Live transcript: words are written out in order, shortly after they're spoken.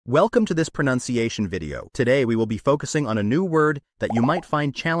Welcome to this pronunciation video. Today we will be focusing on a new word that you might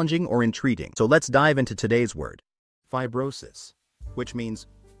find challenging or intriguing. So let's dive into today's word. Fibrosis, which means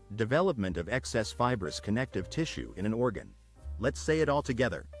development of excess fibrous connective tissue in an organ. Let's say it all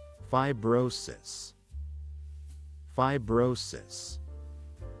together. Fibrosis. Fibrosis.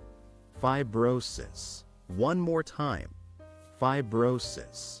 Fibrosis. One more time.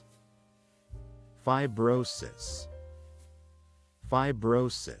 Fibrosis. Fibrosis.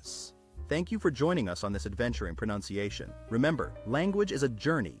 Fibrosis. Thank you for joining us on this adventure in pronunciation. Remember, language is a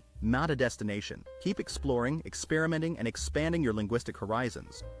journey, not a destination. Keep exploring, experimenting, and expanding your linguistic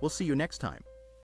horizons. We'll see you next time.